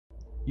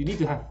you need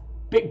to have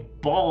big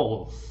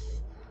balls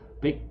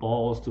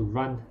to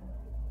run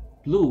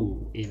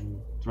blue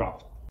in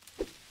draft.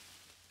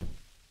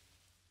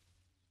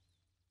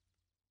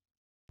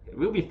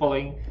 We'll be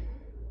following.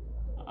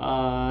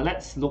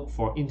 Let's look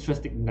for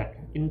interesting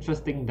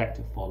deck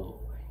to follow.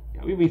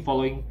 Yeah, we'll be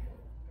following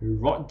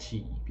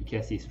Rodgy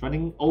because he's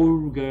running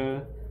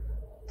Ogre,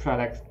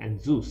 Predax, and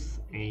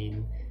Zeus,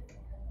 and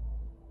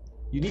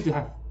you need to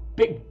have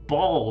big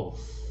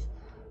balls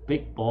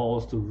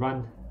to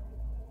run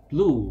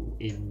blue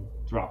in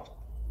draft.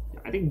 Yeah,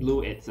 I think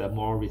blue it's a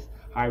more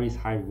high risk,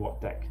 high reward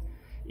deck.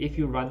 If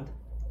you run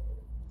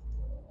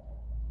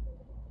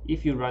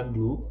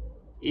blue,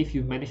 if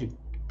you manage to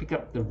pick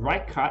up the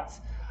right cards,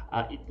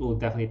 it will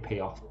definitely pay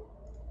off.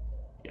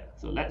 Yeah,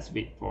 so let's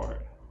wait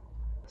for.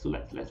 So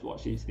let's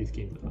watch this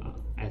game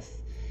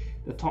as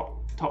the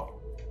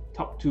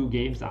top two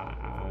games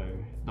are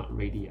not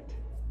ready yet.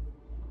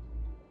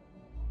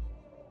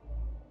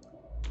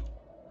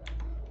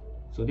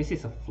 So this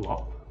is a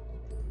flop.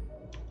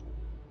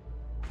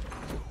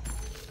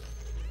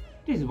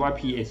 This is why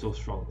PA is so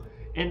strong.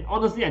 And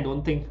honestly, I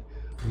don't think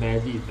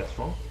Mazzy is that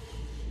strong.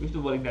 With the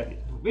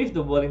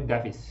Whirling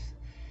Death is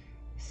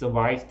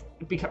survived,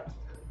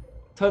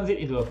 turns it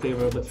into a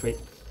favorable trade.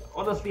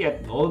 Honestly, I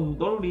don't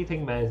really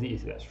think Mazzy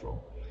is that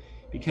strong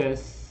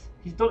because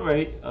he's not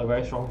really a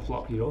very strong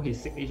flop hero.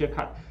 His signature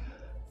card,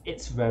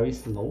 it's very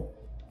slow.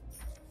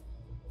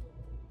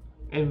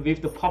 And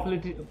with the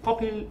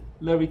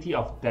popularity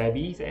of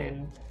Dabbies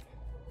and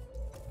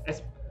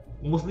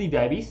mostly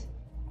Dabbies,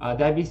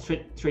 Dabbies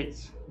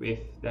trades with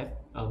that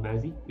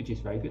Mazzy, which is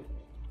very good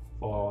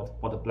for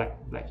the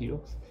black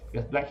heroes,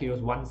 because black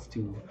heroes wants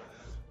to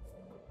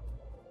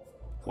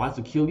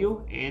kill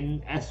you,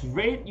 and as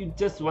red you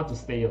just want to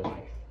stay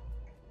alive.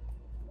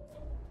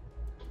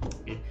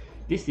 Okay.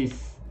 This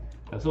is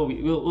so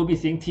we'll be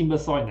seeing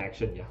Timbersaw in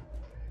action. Yeah,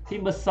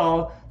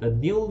 Timbersaw, the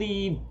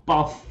newly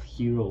buffed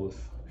heroes.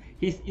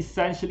 He's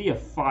essentially a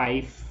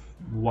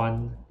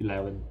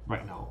 5/1/11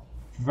 right now,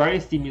 very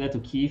similar to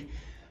Keith,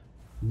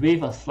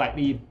 with a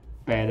slightly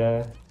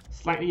better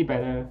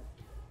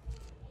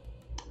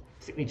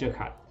signature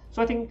card.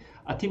 So I think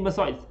a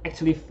Timbersaw is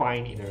actually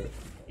fine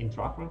in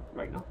draft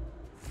right now.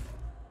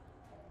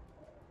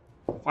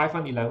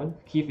 5/1/11.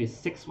 Keith is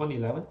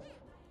 6/1/11.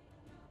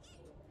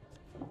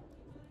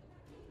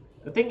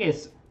 The thing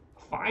is,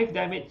 5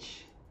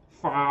 damage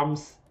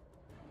farms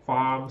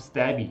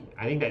Stabby.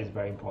 I think that is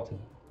very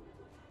important.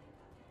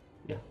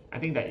 Yeah, I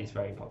think that is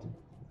very important.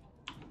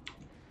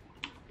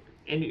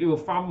 And it will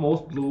farm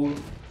most blue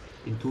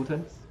in 2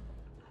 turns.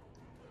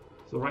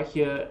 So right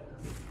here,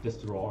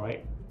 just draw,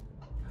 right?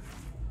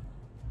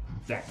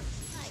 Dec. I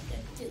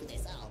could do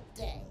this all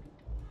day.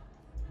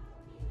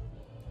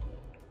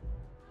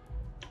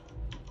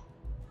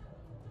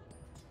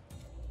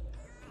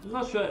 I'm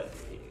not sure.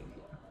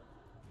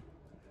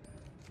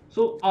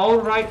 So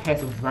Alright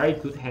has a very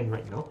good hand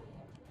right now.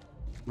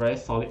 Very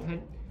solid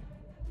hand.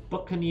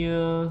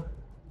 Buccaneer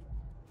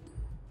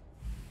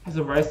has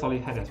a very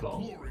solid hand as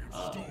well.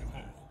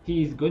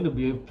 He is going to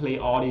be able to play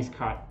all these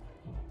cards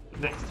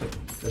next turn,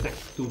 the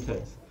next 2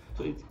 turns.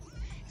 So it's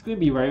going to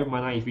be very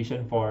mana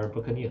efficient for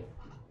Buccaneer.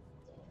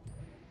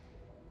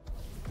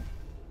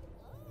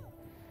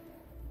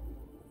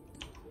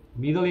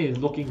 Middle lane is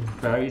looking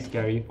very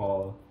scary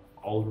for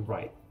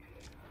Alright,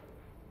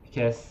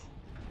 because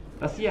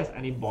does he has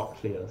any board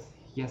players?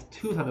 He has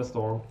 2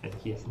 Thunderstorm and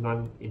he has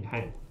none in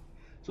hand.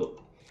 So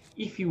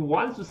if he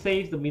wants to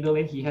save the middle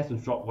lane, he has to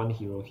drop 1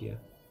 hero here.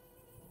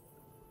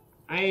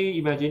 I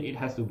imagine it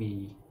has to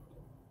be.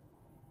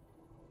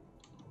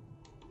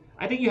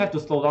 I think you have to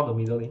slow down the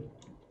middle lane.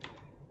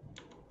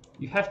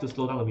 You have to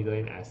slow down the middle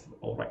lane as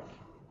Alright.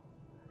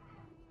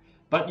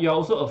 But you're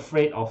also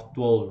afraid of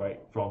duel, right?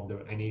 From the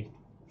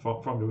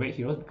red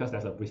heroes, because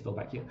there's a Bristol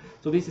back here.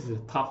 So this is a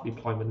tough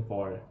deployment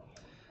for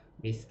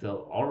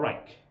Mr.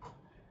 Alright.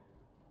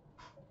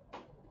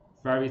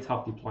 Very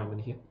tough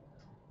deployment here.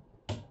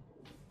 I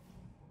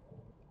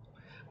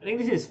think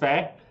this is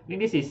fair. I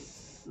think this is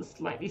a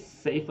slightly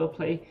safer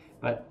play,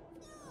 but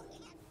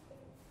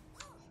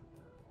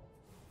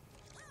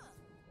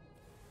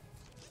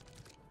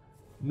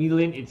middle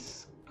lane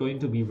it's going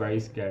to be very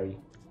scary.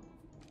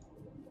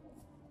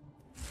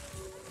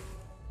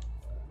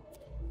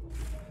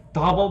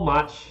 Double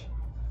March.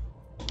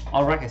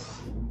 Alright,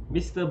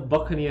 Mr.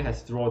 Buccaneer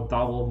has drawn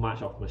double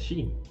March of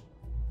Machine.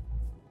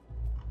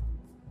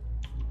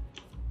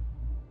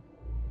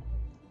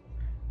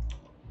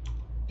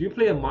 Do you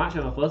play a March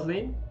on the first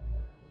lane?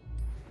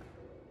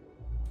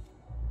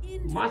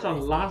 March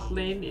on last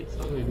lane, it's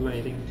not going to do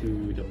anything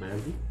to the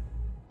Mazzy.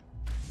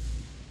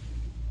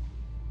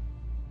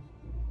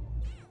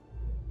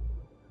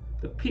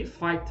 The Pit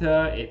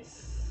Fighter,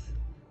 it's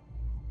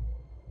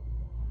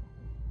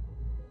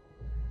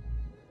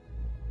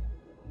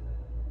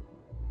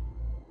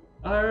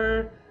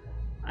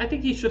I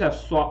think he should have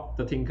swapped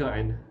the Tinker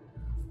and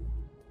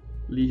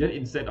Legion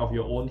instead of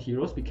your own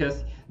heroes,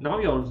 because now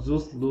your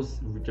Zeus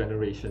lose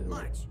regeneration,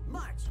 right?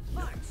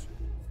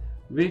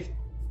 With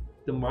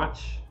the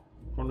March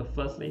from the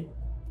first lane,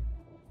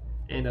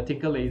 and the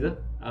Tinker Laser,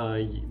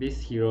 this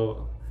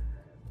hero,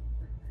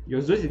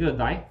 your Zeus is gonna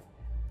die.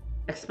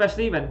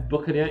 Especially when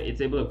Buccaneer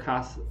is able to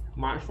cast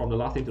March from the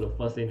last lane to the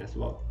first lane as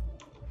well.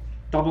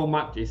 Double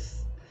March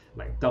is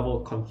like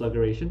double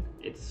conflagration.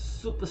 It's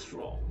super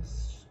strong,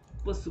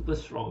 super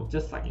strong,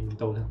 just like in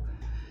Dota.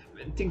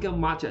 When Tinker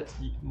march at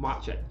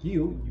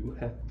you, you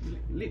have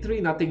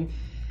literally nothing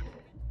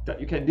that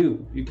you can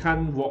do. You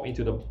can't walk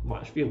into the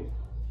March field.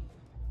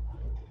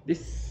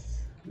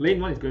 This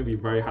lane 1 is going to be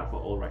very hard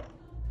for Alright.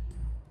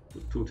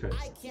 2 turns.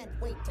 I can't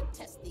wait to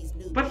test these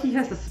new. But he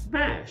has the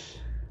smash.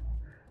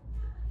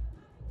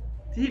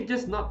 Did he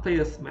just not play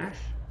the smash?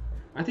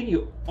 I think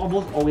you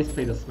almost always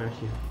play the smash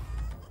here.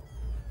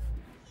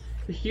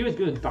 The hero is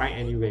going to die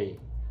anyway.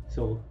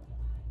 So,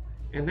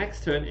 and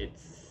next turn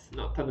it's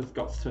not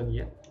Thunderscott's turn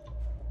yet.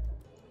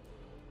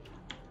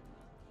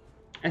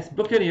 As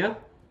Buccaneer,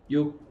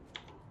 you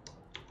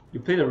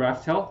play the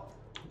Raftel.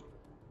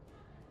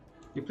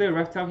 You play a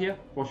Raftel here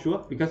for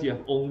sure because you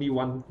have only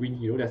one green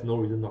hero. There's no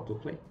reason not to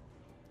play.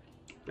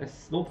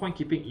 There's no point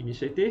keeping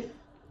initiative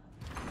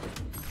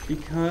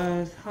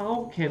because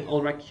how can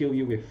Alright kill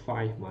you with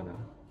 5 mana?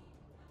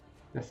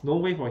 There's no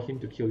way for him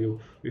to kill you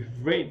with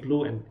red,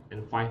 blue, and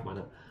 5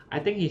 mana. I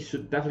think he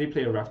should definitely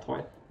play a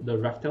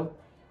Raftel.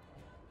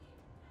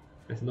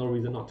 There's no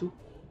reason not to.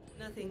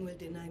 Nothing will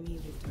deny me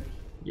victory.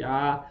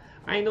 Yeah,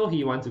 I know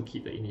he wants to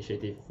keep the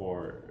initiative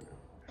for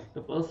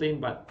the first lane,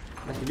 but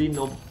there's really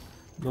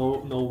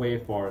no way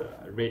for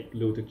red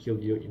blue to kill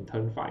you in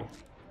turn 5.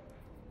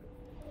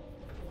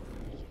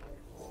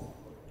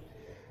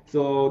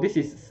 So this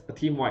is a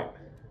team wipe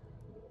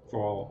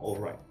for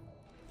Alright.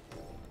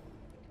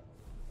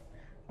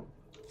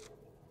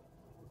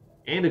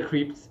 And the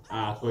creeps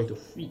are going to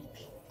feed.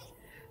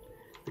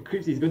 The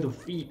creeps is going to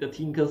feed the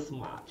Tinker's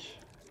March.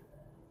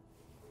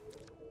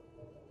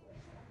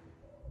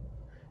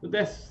 So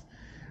that's,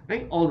 I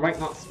think Alright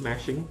not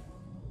smashing.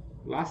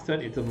 Last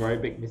turn it's a very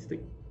big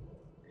mistake.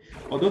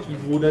 Although he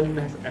wouldn't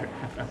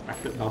have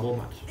expected double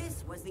March.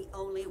 This was the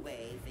only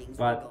way things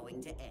But were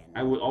going to end.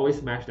 I would always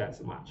smash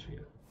that March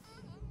here.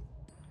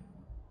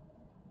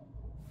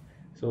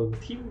 So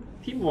team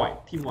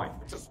white.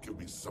 Just give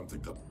me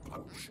something to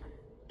punch.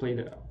 Play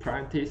the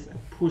Apprentice and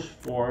push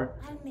for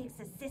That makes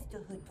a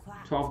sisterhood cry.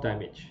 12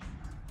 damage.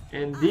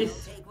 And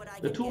this,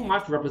 the 2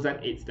 March represent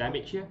 8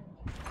 damage here.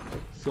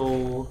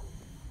 So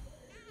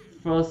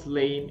first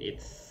lane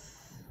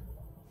it's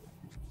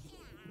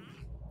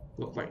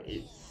looks like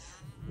it's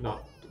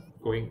not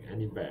going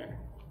anywhere.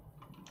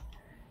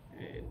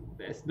 And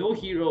there's no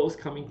heroes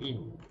coming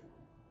in.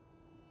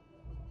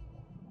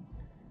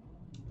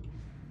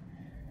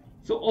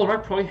 So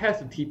Alright probably has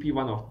to TP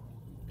one of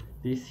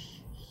these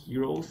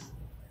heroes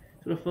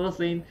to the first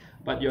lane,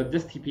 but you're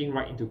just TPing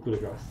right into coup de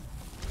grace.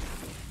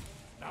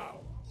 Now,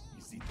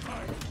 you see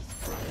time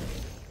is right.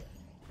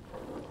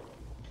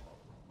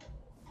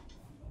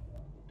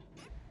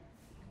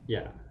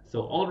 Yeah,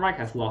 so Alright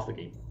has lost the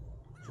game,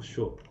 for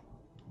sure.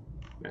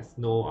 There's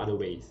no other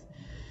ways.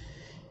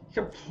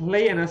 You can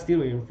play another steel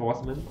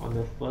reinforcement on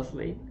the first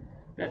lane.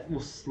 That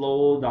will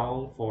slow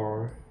down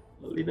for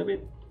a little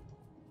bit.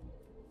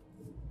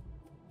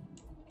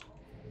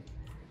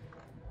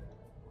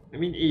 I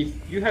mean,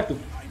 if you have to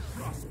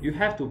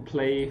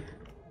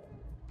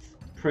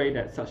pray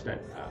that such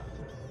that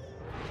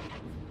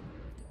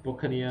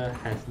Buccaneer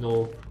has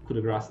no coup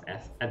de grace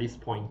at this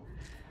point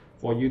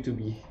for you to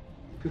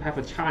have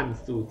a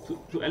chance to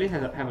at least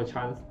have a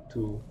chance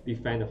to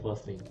defend the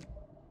first lane.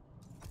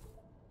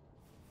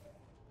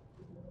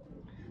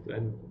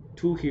 And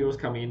 2 heroes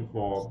come in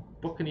for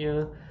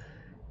Buccaneer.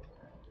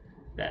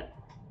 That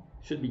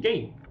should be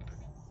game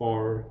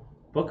for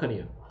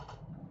Buccaneer.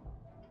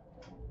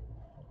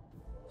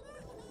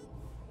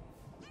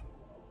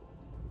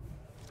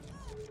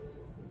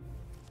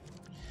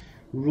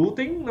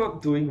 Routing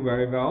not doing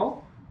very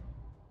well,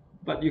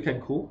 but you can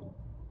cool.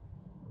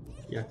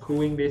 Yeah,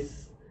 cooling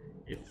this,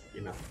 it's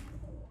enough.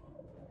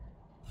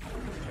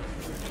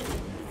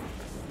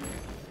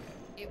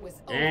 It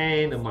was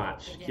And a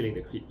march, killing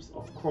the creeps,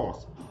 of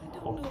course,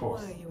 of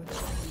course. Why you are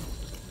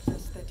trying,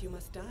 just that you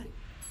must die.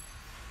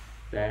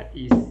 That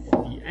is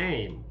the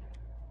aim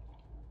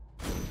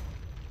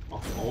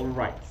of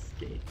Alright's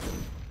game.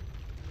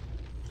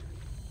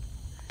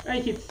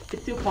 And it's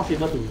still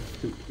possible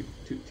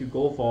to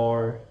go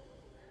for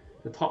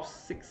the top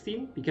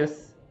 16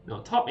 because no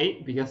top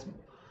 8 because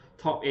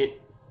top 8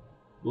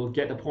 will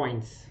get the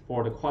points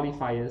for the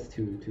qualifiers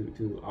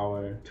to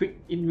our TWIG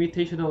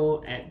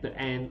Invitational at the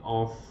end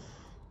of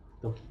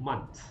the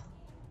month.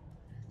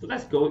 So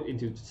let's go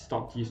into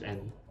Stock Chiefs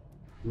and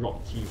Rock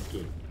Chiefs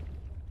game.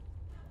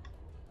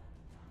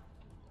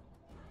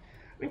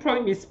 We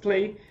probably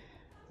misplay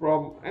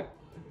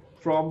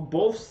from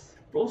both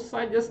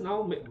sides just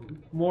now,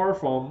 more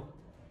from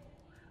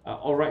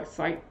Alright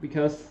side,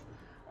 because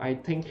I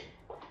think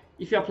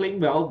if you're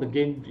playing well, the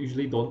game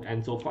usually don't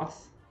end so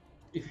fast.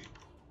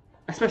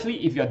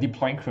 Especially if you're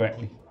deploying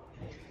correctly,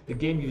 the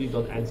game usually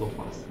don't end so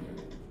fast.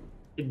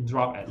 In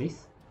drop at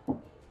least.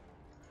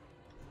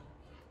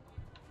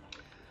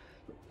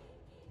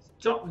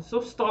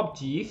 So stop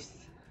Jeeves.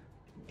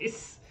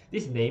 This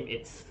name,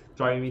 it's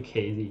driving me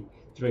crazy.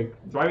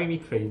 Driving me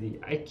crazy.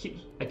 I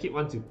keep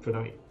wanting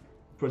to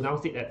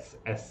pronounce it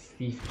as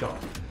Steve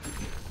Jobs.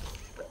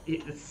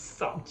 It's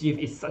Stop Jeeves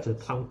is such a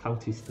tongue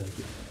twister.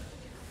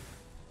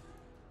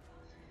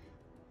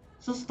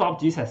 So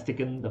Stop Jeeves has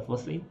taken the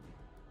first lane.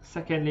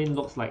 Second lane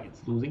looks like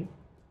it's losing.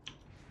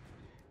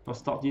 For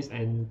Stop Jeeves,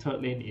 and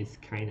third lane is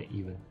kinda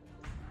even.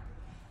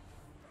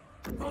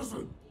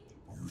 Cousin,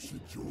 you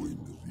should join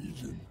the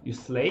Legion. You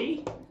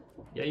slay?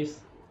 Yeah,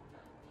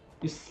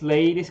 you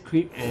slay this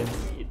creep and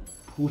it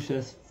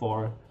pushes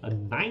for a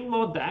 9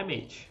 more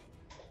damage.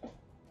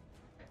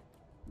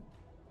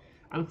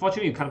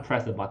 Unfortunately, you can't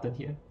press the button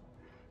here.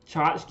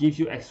 Charge gives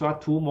you extra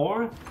 2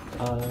 more.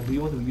 Do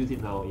you want to use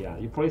it now? Yeah,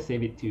 you probably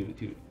save it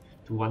to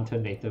 1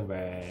 turn later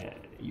where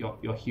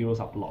your heroes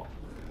are blocked,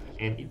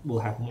 and it will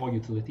have more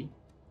utility.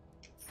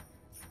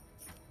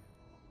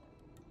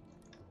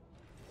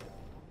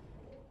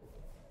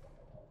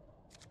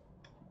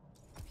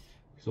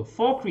 So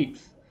 4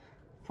 creeps.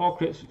 4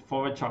 creeps,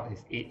 forward charge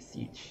is 8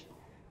 siege.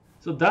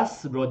 So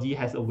thus Roji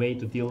has a way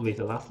to deal with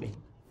the last lane.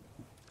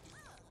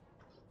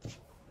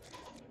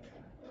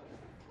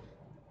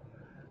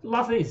 The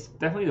last lane is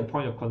definitely the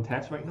point of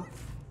contest right now.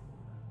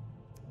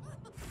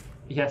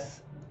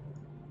 Yes.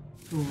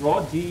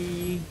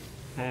 Roji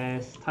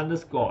has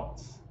Thunder's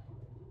Gods.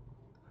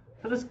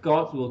 Thunder's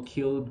Gods will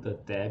kill the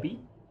Debbie.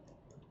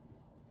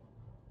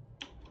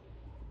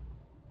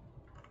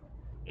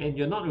 And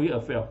you're not really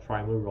afraid of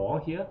Primal Raw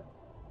here,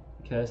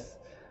 because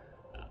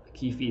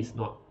Kifi is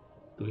not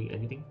doing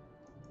anything.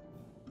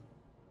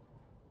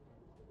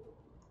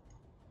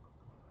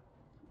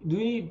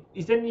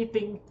 Is there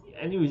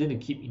any reason to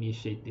keep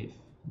initiative?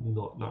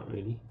 No, not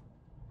really.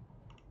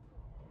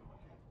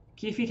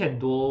 Kifi can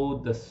duel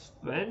the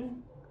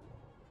Sven,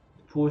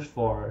 push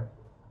for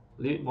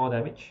a little bit more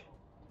damage.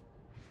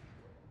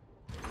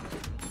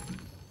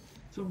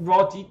 So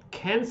Roji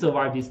can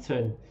survive this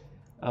turn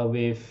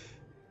with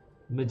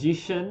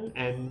Magician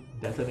and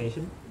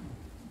Detonation.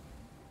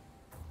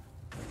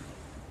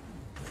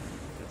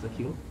 That's a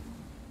kill.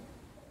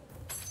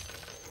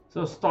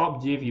 So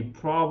Stop Jeeves, you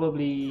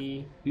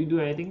probably... Do you do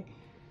anything?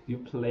 You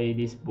play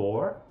this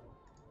boar?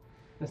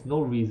 There's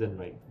no reason,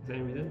 right? Is there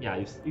any reason? Yeah,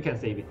 you can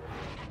save it.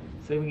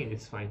 Saving it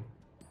is fine.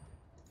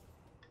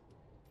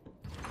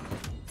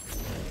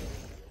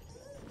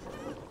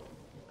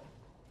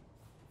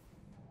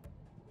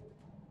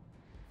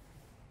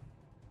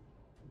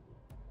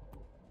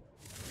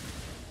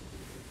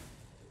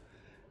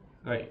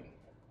 Right.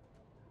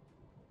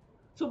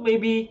 So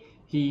maybe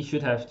he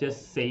should have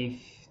just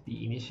saved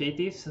the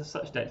initiatives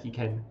such that he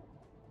can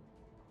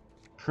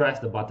press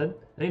the button.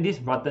 I think this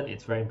button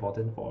is very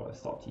important for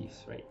Stop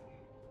Jeeves, right?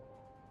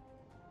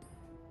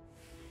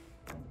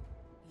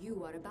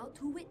 You are about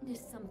to witness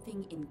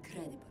something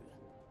incredible.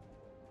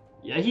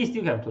 Yeah, he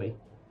still can play.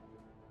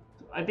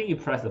 So I think you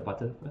press the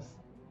button first.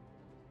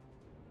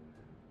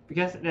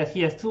 Because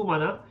he has 2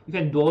 mana, you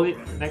can duel it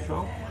next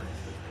round.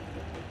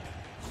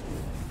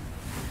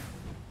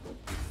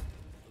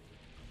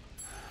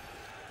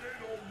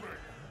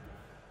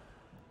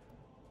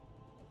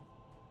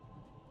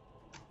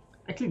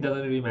 Actually,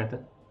 doesn't really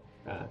matter.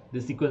 The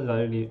sequence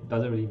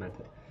doesn't really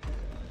matter.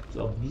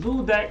 So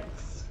blue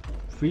decks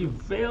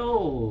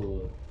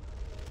prevail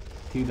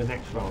to the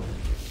next round.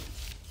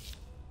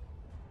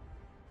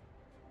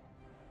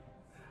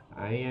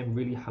 I am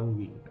really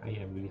hungry.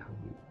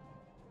 I'm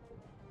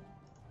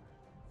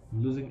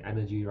losing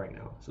energy right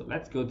now. So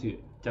let's go to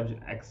jump to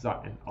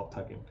Exarch and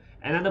Altar game.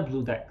 Another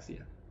blue decks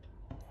here.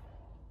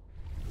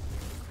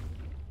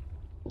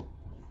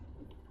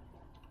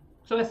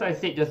 So as I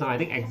said just now, I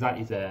think Exarch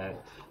is a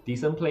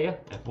decent player.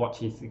 I've watched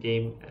his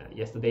game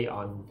yesterday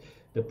on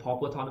the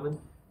Pauper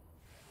tournament.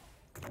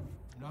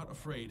 Not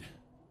afraid.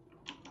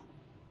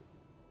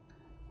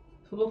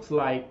 So looks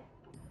like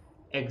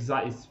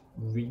Exarch is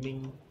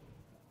winning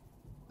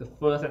the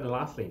first and the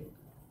last lane.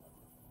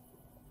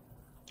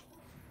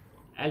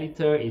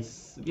 Eliter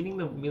is winning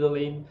the middle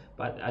lane,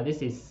 but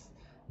this is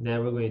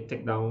never going to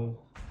take down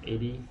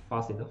AD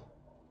fast enough.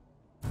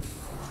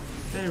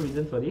 Is there a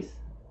reason for this?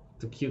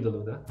 To kill the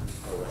Luna?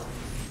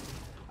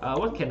 Alright.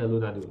 What can the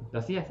Luna do?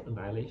 Does he have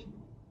Annihilation?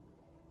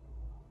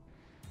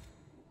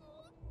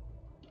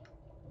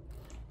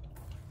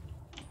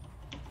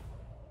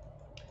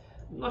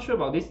 I'm not sure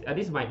about this.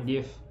 This might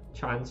give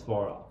chance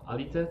for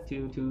Alita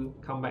to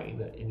come back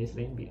in this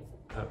lane,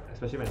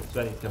 especially when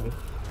Sven is coming.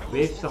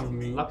 With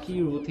some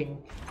lucky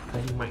routing,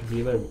 he might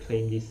be able to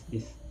reclaim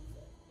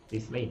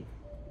this lane.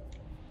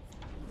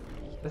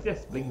 Does he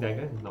have Blink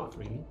Dagger? Not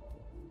really.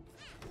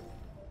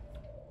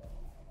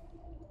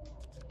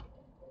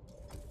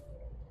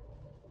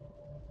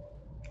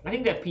 I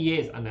think that PA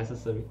is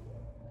unnecessary.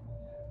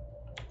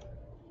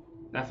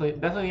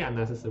 Definitely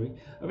unnecessary.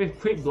 With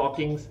quick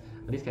blockings,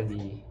 this can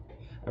be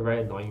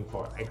very annoying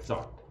for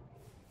Exarch.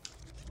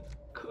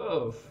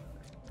 Curve.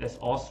 That's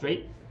all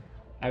straight.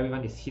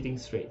 Everyone is hitting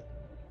straight.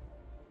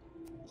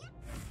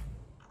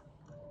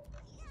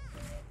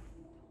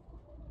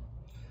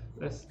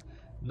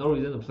 no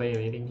reason to play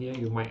anything here.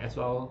 You might as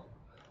well,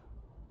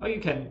 or you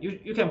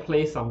can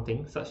play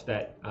something such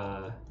that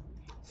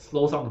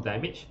slows down the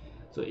damage,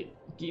 so it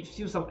gives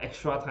you some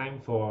extra time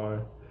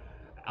for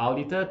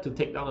Alita to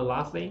take down the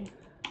last lane.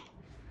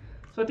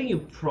 So I think you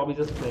probably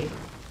just play,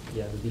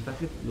 yeah, the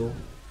defensive blue,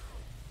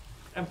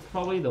 and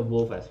probably the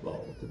wolf as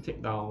well to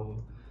take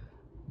down.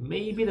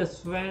 Maybe the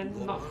Sven.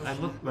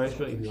 I'm not very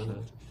sure if you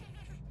wanna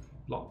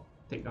block,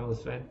 take down the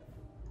Sven.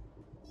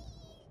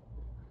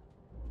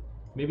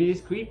 Maybe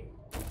this creep.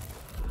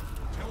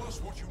 Tell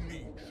us what you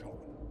need, Shaman.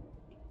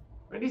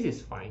 Right, this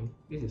is fine.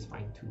 This is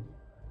fine too.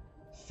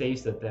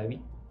 Saves the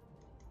Devi.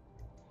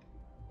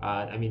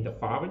 I mean the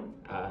Farron.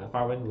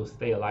 Farron will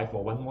stay alive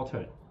for one more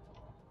turn.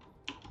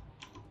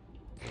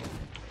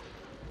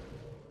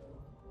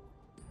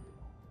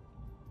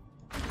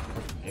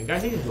 And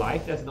guys, this is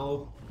live. There's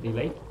no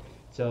delay,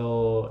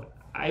 so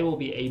I will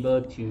be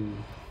able to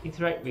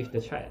interact with the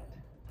chat.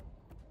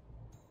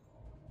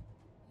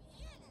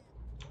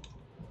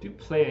 Do you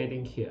play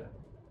anything here?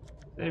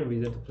 Is there any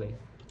reason to play?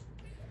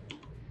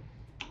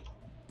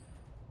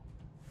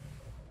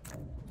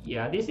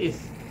 Yeah, this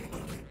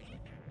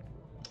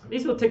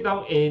will take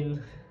down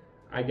in,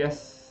 I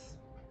guess,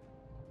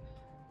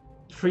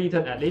 3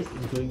 turns at least,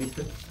 including this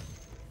turn.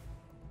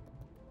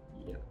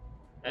 Yeah,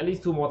 at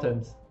least 2 more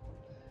turns.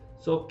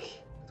 So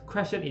the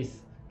question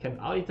is, can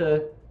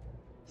Alita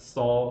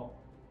stall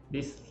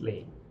this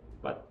lane?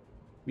 But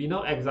we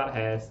know Exarch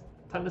has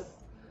a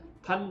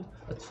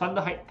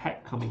Thunder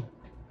hack coming,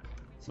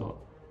 so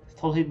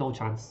totally no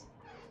chance.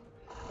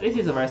 This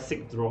is a very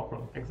sick draw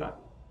from Exarch.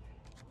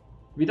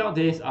 Without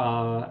this,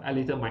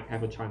 Alita might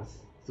have a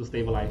chance to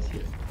stabilize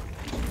here.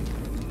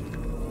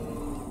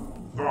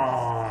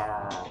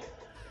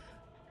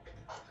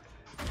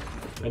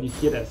 When you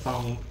hear that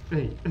sound,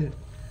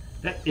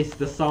 that is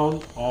the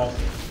sound of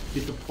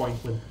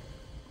disappointment.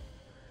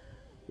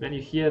 When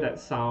you hear that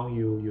sound,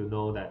 you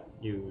know that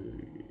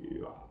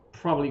you are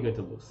probably going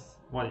to lose.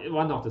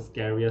 One of the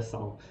scariest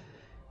sounds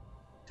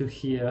to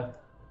hear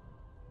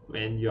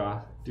when you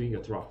are doing a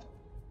draft.